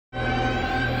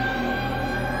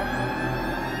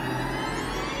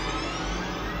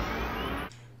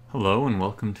Hello and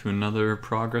welcome to another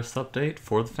progress update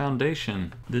for the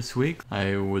Foundation. This week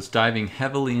I was diving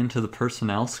heavily into the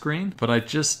personnel screen, but I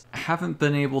just haven't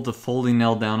been able to fully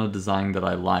nail down a design that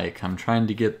I like. I'm trying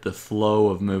to get the flow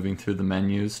of moving through the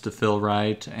menus to feel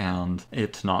right and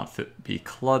it to not be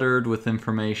cluttered with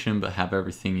information but have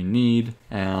everything you need,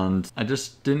 and I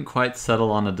just didn't quite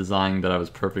settle on a design that I was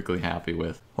perfectly happy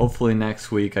with. Hopefully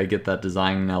next week I get that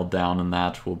design nailed down and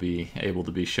that will be able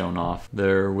to be shown off.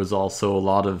 There was also a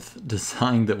lot of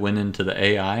design that went into the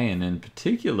AI, and in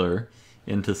particular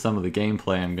into some of the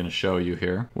gameplay I'm going to show you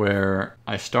here, where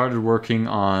I started working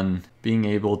on being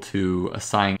able to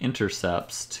assign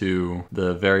intercepts to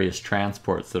the various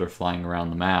transports that are flying around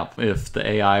the map. If the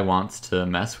AI wants to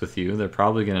mess with you, they're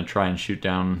probably going to try and shoot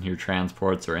down your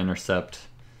transports or intercept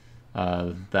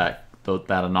that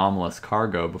anomalous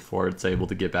cargo before it's able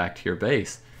to get back to your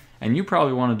base. And you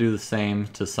probably want to do the same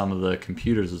to some of the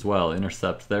computers as well,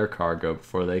 intercept their cargo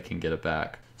before they can get it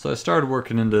back. So I started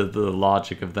working into the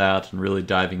logic of that and really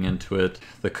diving into it.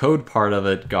 The code part of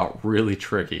it got really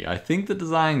tricky. I think the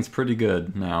design's pretty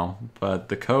good now, but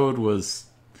the code was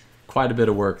quite a bit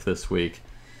of work this week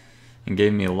and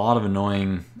gave me a lot of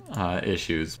annoying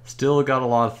issues. Still got a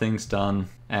lot of things done,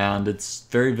 and it's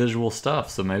very visual stuff,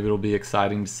 so maybe it'll be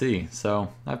exciting to see.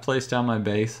 So I placed down my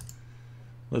base.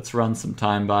 Let's run some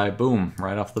time by. Boom,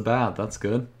 right off the bat, that's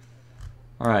good.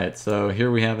 Alright, so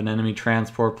here we have an enemy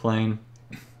transport plane.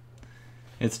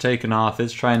 It's taken off,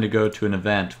 it's trying to go to an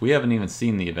event. We haven't even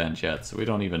seen the event yet, so we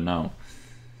don't even know.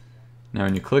 Now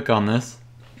when you click on this,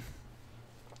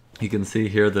 you can see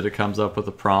here that it comes up with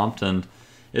a prompt and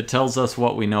it tells us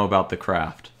what we know about the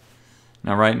craft.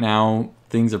 Now right now,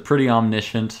 things are pretty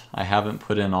omniscient. I haven't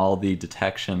put in all the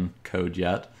detection code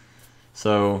yet.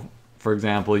 So, for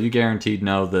example, you guaranteed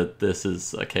know that this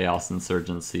is a Chaos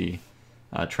Insurgency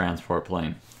transport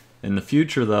plane. In the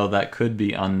future, though, that could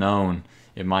be unknown.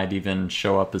 It might even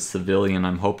show up as civilian.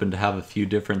 I'm hoping to have a few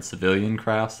different civilian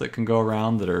crafts that can go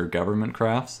around that are government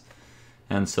crafts.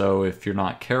 And so if you're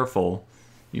not careful,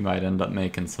 you might end up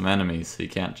making some enemies, so you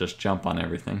can't just jump on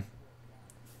everything.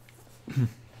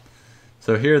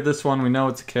 So here, this one, we know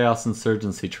it's a Chaos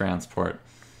Insurgency transport.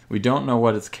 We don't know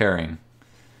what it's carrying.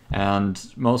 And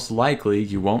most likely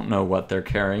you won't know what they're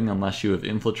carrying unless you have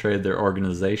infiltrated their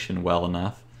organization well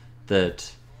enough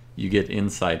that you get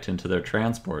insight into their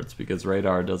transports, because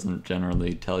radar doesn't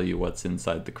generally tell you what's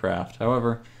inside the craft.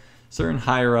 However, certain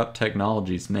higher up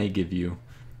technologies may give you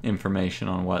information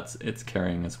on what it's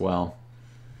carrying as well.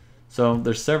 So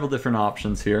there's several different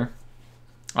options here.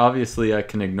 Obviously I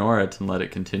can ignore it and let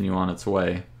it continue on its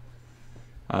way.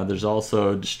 There's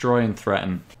also destroy and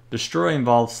threaten. Destroy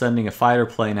involves sending a fighter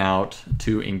plane out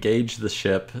to engage the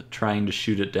ship, trying to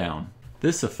shoot it down.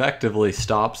 This effectively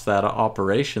stops that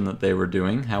operation that they were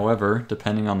doing. However,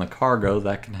 depending on the cargo,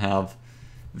 that can have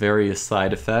various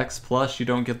side effects, plus you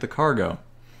don't get the cargo.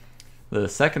 The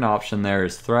second option there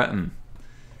is threaten,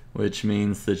 which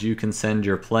means that you can send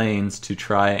your planes to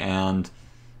try and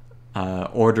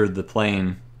order the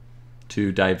plane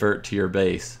to divert to your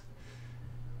base.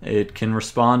 It can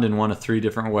respond in one of three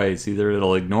different ways. Either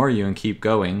it'll ignore you and keep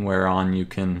going, whereon you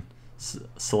can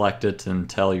select it and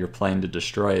tell your plane to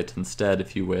destroy it instead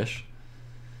if you wish.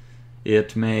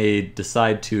 It may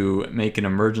decide to make an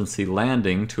emergency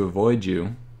landing to avoid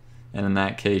you, and in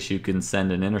that case you can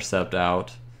send an intercept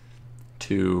out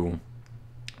to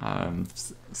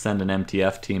send an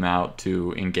MTF team out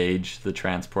to engage the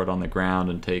transport on the ground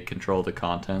and take control of the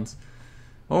contents.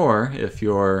 Or if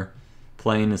your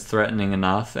plane is threatening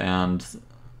enough and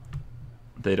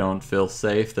they don't feel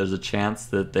safe, there's a chance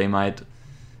that they might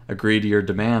agree to your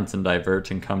demands and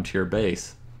divert and come to your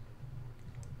base.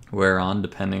 Whereon,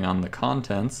 depending on the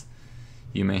contents,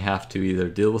 you may have to either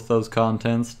deal with those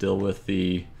contents, deal with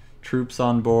the troops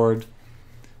on board.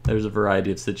 There's a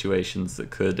variety of situations that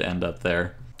could end up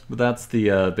there. But that's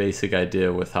the basic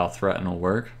idea with how threaten will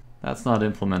work. That's not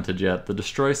implemented yet. The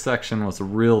destroy section was a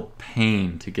real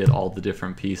pain to get all the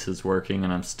different pieces working,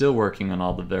 and I'm still working on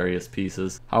all the various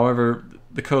pieces. However,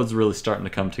 the code's really starting to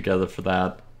come together for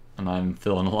that, and I'm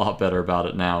feeling a lot better about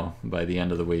it now by the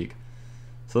end of the week.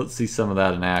 So let's see some of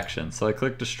that in action. So I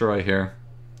click destroy here,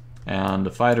 and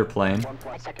the fighter plane,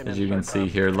 as you can see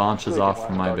here, launches off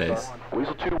from my base.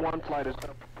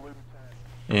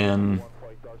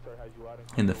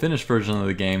 In the finished version of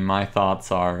the game, my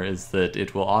thoughts is that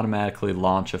it will automatically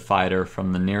launch a fighter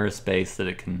from the nearest base that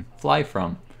it can fly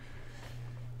from.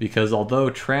 Because although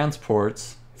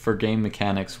transports, for game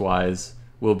mechanics wise,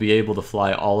 will be able to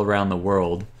fly all around the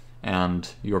world, and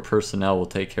your personnel will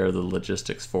take care of the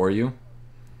logistics for you,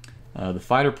 the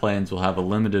fighter planes will have a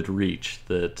limited reach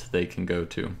that they can go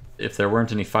to. If there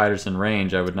weren't any fighters in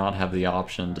range, I would not have the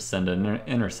option to send an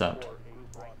intercept.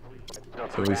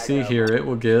 So we see here it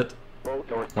will get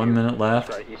 1 minute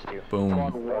left.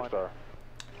 Boom.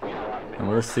 And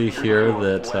we'll see here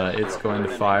that it's going to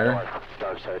fire.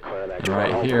 And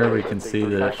right here we can see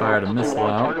that it fired a missile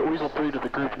out. And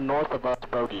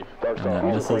that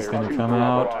missile's going to come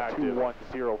out.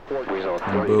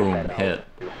 And boom, hit.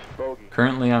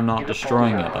 Currently I'm not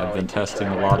destroying it. I've been testing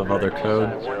a lot of other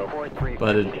code,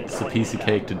 but it's a piece of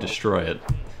cake to destroy it.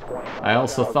 I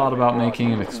also thought about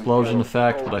making an explosion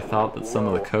effect, but I thought that some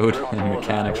of the code and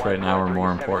mechanics right now are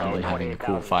more important than having a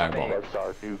cool fireball.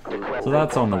 So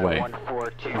that's on the way.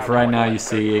 But for right now you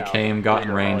see it came, got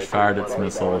in range, fired its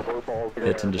missile,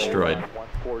 hit and destroyed.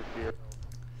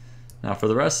 Now for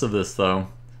the rest of this though,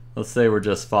 let's say we're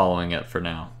just following it for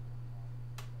now.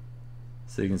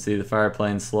 So you can see the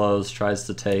fireplane slows, tries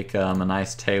to take a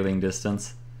nice tailing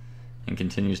distance, and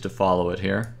continues to follow it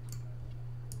here.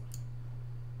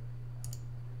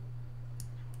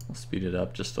 We'll speed it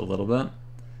up just a little bit.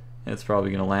 It's probably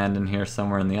going to land in here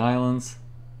somewhere in the islands.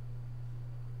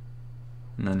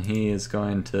 And then he is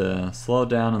going to slow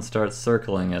down and start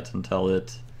circling it until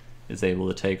it is able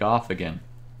to take off again.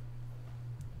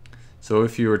 So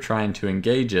if you were trying to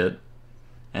engage it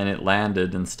and it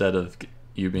landed instead of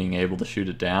you being able to shoot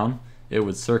it down, it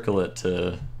would circle it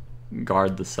to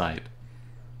guard the site.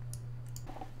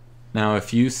 Now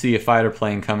if you see a fighter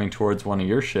plane coming towards one of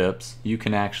your ships, you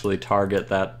can actually target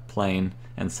that plane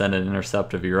and send an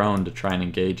intercept of your own to try and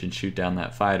engage and shoot down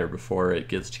that fighter before it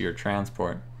gets to your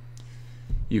transport.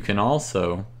 You can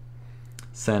also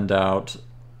send out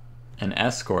an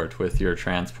escort with your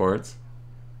transports.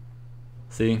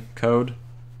 See, code,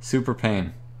 super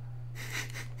pain.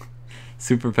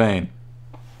 Super pain.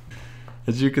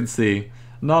 As you can see,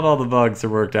 not all the bugs are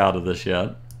worked out of this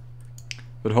yet,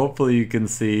 but hopefully you can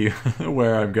see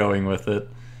where I'm going with it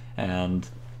and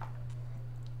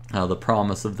the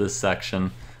promise of this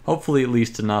section. Hopefully at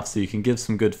least enough so you can give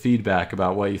some good feedback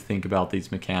about what you think about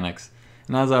these mechanics.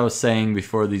 And as I was saying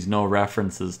before these no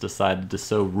references decided to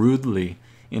so rudely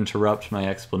interrupt my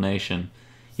explanation,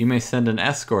 you may send an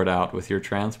escort out with your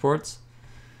transports,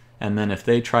 and then if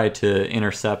they try to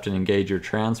intercept and engage your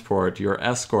transport, your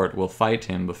escort will fight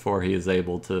him before he is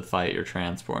able to fight your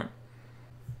transport.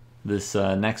 This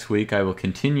next week I will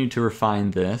continue to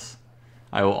refine this.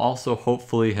 I will also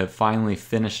hopefully have finally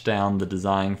finished down the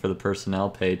design for the personnel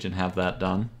page and have that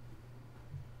done.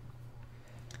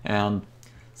 And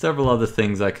several other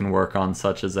things I can work on,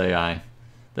 such as AI.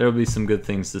 There will be some good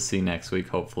things to see next week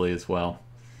hopefully as well.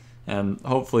 And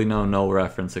hopefully no null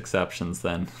reference exceptions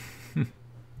then.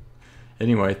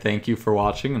 Anyway, thank you for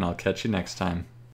watching and I'll catch you next time.